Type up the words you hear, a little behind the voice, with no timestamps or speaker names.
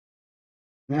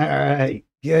All right,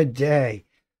 good day.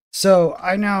 So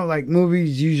I know like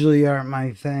movies usually aren't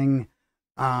my thing,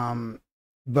 um,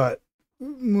 but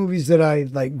movies that I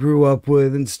like grew up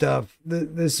with and stuff.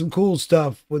 There's some cool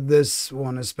stuff with this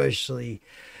one, especially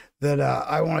that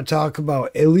I want to talk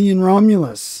about. Alien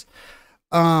Romulus.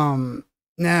 Now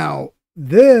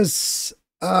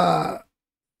uh,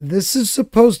 this is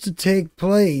supposed to take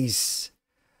place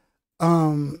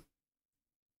um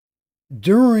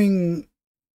during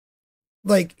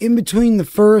like in between the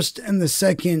first and the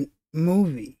second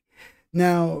movie.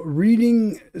 Now,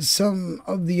 reading some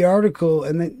of the article,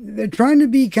 and they're trying to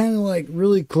be kind of like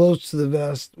really close to the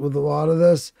vest with a lot of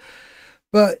this,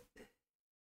 but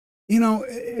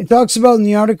it talks about in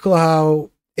the article how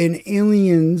in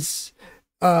Aliens,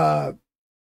 uh,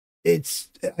 it's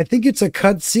I think it's a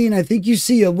cutscene. I think you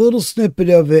see a little snippet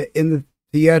of it in the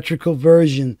theatrical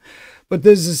version, but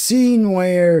there's a scene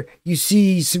where you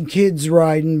see some kids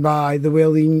riding by the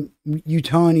Wailing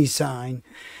Utani sign,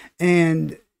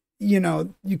 and you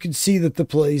can see that the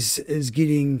place is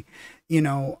getting, you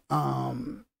know,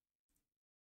 um,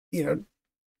 you know,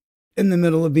 in the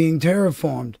middle of being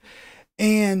terraformed,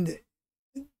 and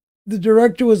the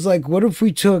director was like, "What if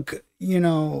we took,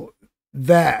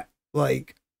 that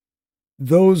like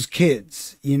those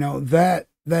kids, that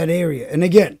area?" And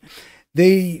again,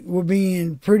 they were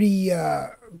being pretty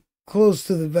close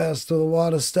to the vest with a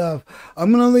lot of stuff.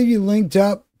 I'm gonna leave you linked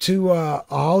up to a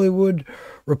Hollywood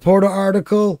Reporter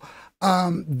article.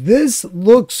 This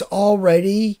looks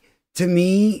already to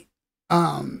me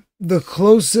the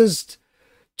closest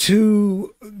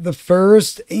to the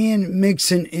first, and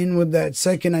mixing in with that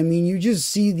second. I mean, you just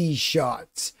see these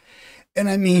shots, and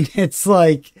I mean, it's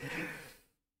like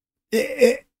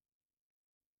it,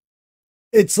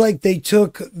 it's like they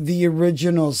took the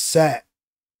original set.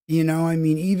 I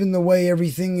mean, even the way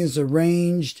everything is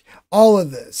arranged, all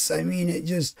of this. I mean,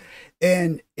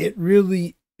 and it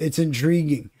really, it's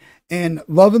intriguing. And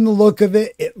loving the look of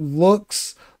it. It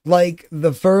looks like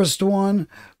the first one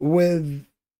with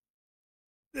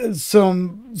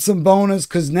some bonus,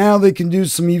 because now they can do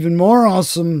some even more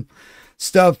awesome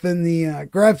stuff in the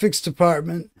graphics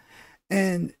department.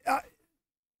 And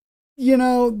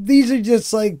these are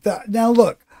just like that. Now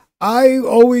look, I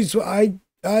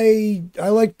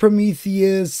like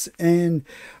Prometheus, and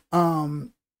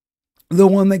the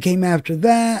one that came after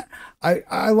that.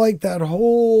 I like that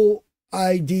whole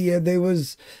idea. There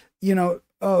was,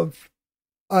 of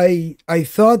I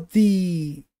thought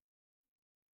the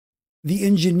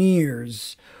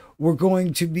engineers were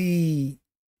going to be,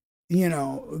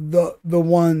 the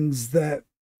ones that,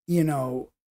 you know,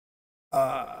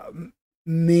 uh,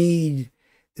 made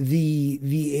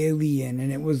the alien,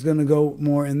 and it was going to go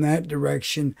more in that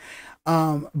direction.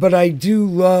 But I do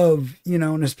love,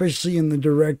 and especially in the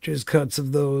director's cuts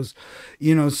of those,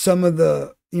 some of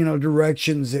the,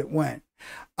 directions it went.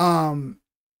 Um,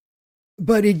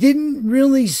 but it didn't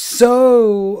really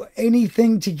sew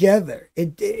anything together.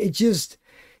 It just,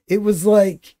 it was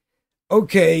like,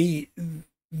 okay,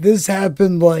 this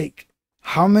happened like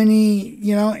how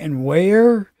many, and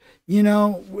where,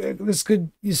 this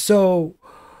could, so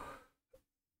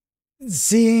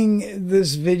seeing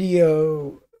this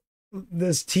video,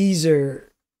 this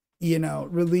teaser,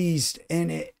 released,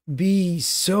 and it be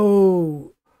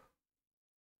so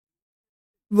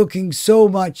looking so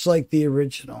much like the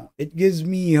original, it gives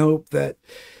me hope that,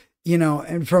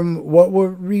 and from what we're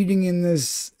reading in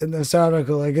this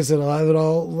article, like I said, I'll have it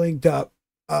all linked up.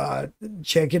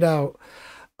 Check it out.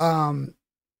 Um,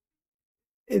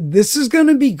 this is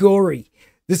gonna be gory.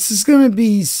 This is gonna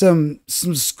be some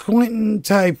squinting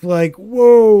type, like,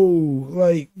 whoa,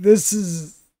 like this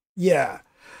is, yeah.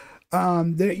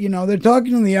 They're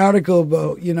talking in the article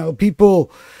about,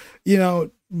 people,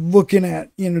 looking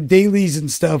at, dailies and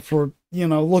stuff, for,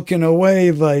 looking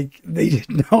away like they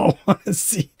did not want to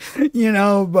see,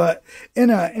 but in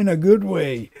a good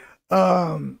way.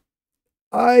 Um,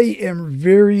 I am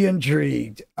very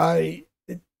intrigued. I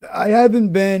haven't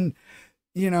been,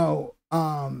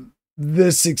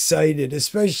 this excited,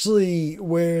 especially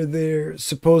where they're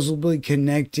supposedly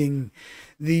connecting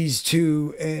these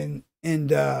two, and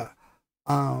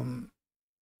um,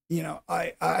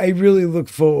 I really look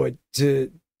forward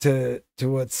to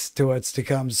what's to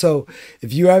come. So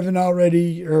if you haven't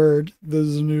already heard,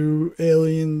 there's a new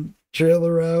Alien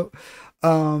trailer out,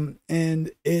 and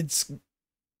it's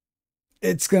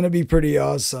gonna be pretty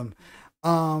awesome.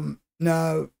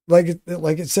 Now, like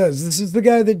it says, this is the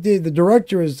guy that did, the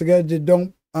director is the guy that did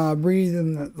Don't Breathe,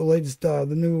 and the latest,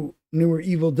 the newer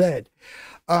Evil Dead.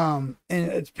 And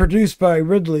it's produced by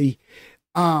Ridley.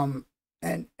 Um,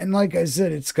 and like I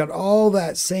said, it's got all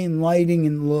that same lighting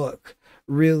and look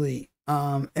really,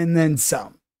 and then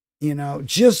some,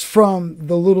 just from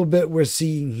the little bit we're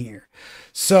seeing here.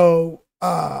 So,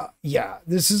 yeah,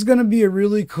 this is going to be a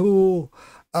really cool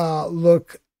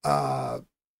look.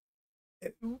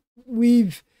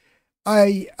 We've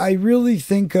I really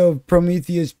think of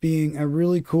Prometheus being a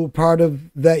really cool part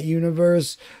of that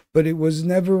universe, but it was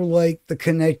never like the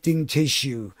connecting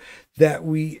tissue that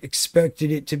we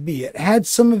expected it to be. It had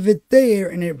some of it there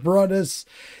and it brought us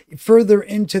further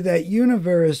into that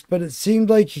universe, but it seemed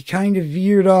like it kind of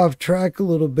veered off track a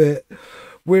little bit,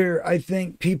 where I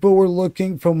think people were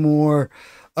looking for more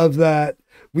of that.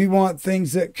 We want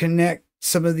things that connect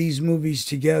some of these movies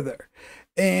together.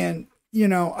 And,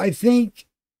 I think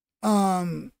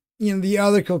the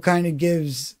article kind of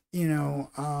gives,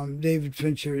 David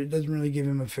Fincher, it doesn't really give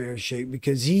him a fair shake,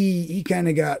 because he kind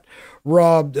of got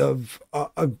robbed of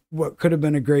what could have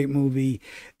been a great movie,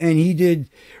 and he did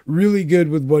really good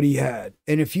with what he had.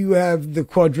 And if you have the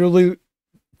quadrilogy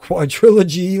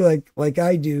like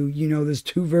I do, there's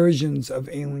two versions of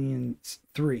Aliens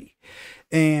 3,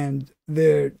 and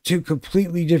they're two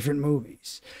completely different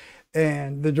movies.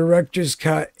 And the director's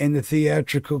cut and the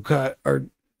theatrical cut are,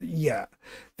 yeah,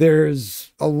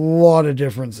 there's a lot of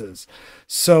differences.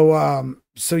 So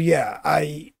yeah,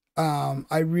 I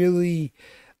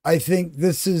think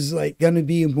this is like going to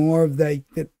be more of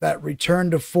that return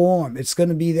to form. It's going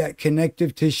to be that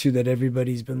connective tissue that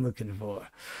everybody's been looking for.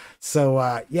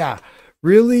 So yeah,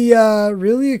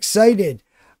 really excited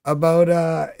about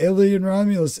Alien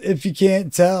Romulus, if you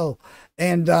can't tell.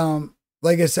 And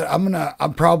like I said, I'm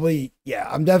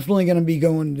definitely gonna be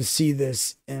going to see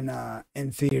this in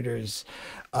theaters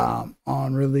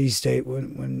on release date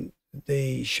when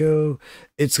they show.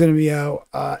 It's gonna be out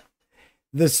August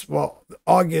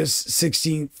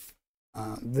 16th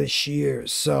this year.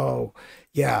 So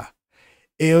yeah,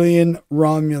 Alien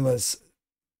Romulus,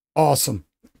 awesome.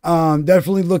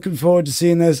 Definitely looking forward to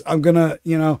seeing this. I'm gonna,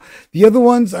 the other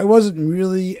ones I wasn't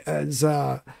really as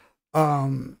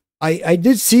I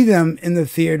did see them in the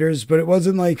theaters, but it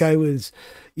wasn't like I was,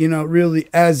 really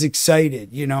as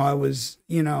excited. I was,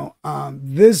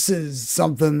 this is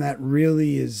something that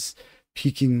really is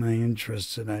piquing my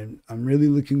interest, and I'm really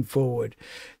looking forward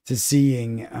to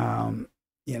seeing,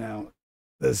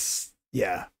 this.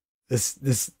 Yeah,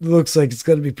 this looks like it's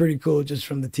going to be pretty cool just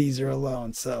from the teaser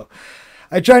alone. So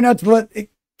I try not to let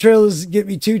trailers get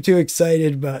me too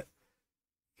excited, but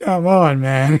come on,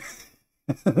 man.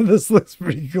 This looks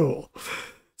pretty cool.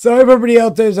 So everybody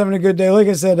out there is having a good day. Like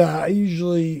I said, I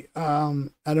usually I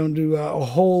don't do a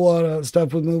whole lot of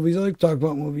stuff with movies. I like to talk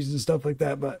about movies and stuff like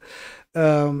that, but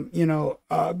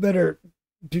better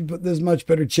people. There's much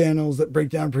better channels that break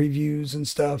down previews and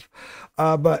stuff.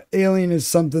 But Alien is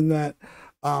something that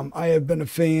I have been a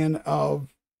fan of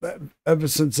ever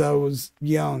since I was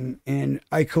young, and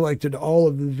I collected all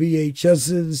of the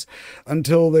VHSs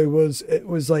until it was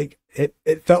like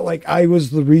it felt like I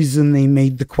was the reason they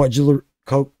made the quadrilogy,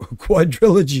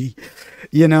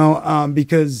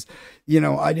 because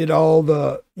I did all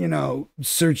the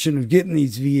searching of getting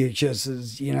these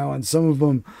VHSs, and some of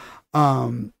them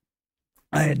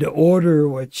I had to order,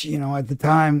 which at the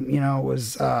time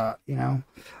was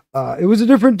it was a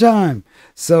different time,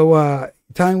 so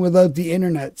time without the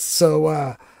internet.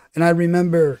 So and I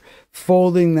remember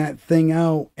folding that thing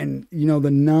out, and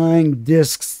the 9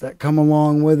 discs that come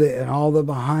along with it, and all the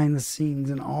behind the scenes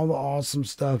and all the awesome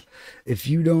stuff. If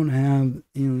you don't have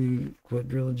Alien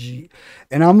Quadrilogy,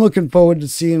 and I'm looking forward to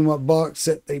seeing what box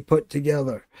set they put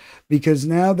together, because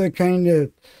now they're kind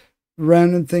of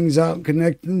rounding things out,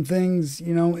 connecting things.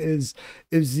 Is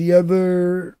the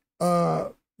other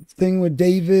thing with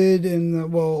David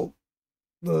and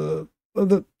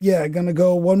gonna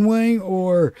go one way,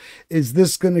 or is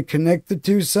this gonna connect the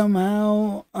two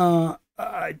somehow?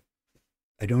 I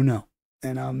don't know,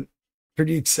 and I'm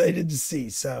pretty excited to see.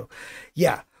 So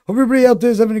yeah, hope everybody out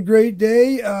there is having a great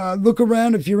day. Look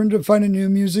around if you're into finding new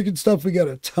music and stuff. We got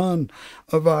a ton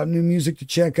of new music to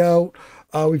check out.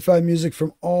 We find music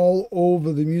from all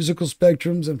over the musical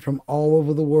spectrums and from all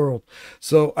over the world.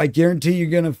 So I guarantee you're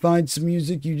going to find some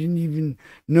music you didn't even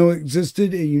know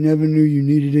existed and you never knew you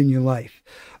needed in your life.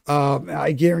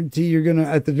 I guarantee you're going to,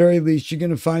 at the very least, you're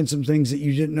going to find some things that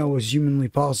you didn't know was humanly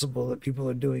possible that people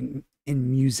are doing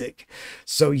in music.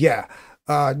 So yeah,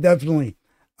 definitely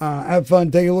have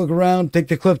fun. Take a look around, take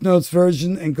the Cliff Notes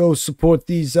version, and go support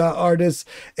these artists,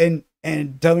 and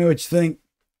tell me what you think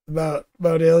about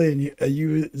Alien. Are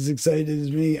you as excited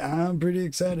as me? I'm pretty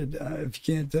excited, if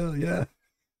you can't tell. Yeah.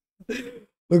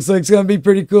 Looks like it's gonna be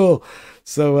pretty cool.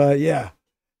 So yeah,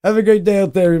 have a great day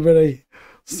out there, everybody.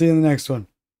 See you in the next one.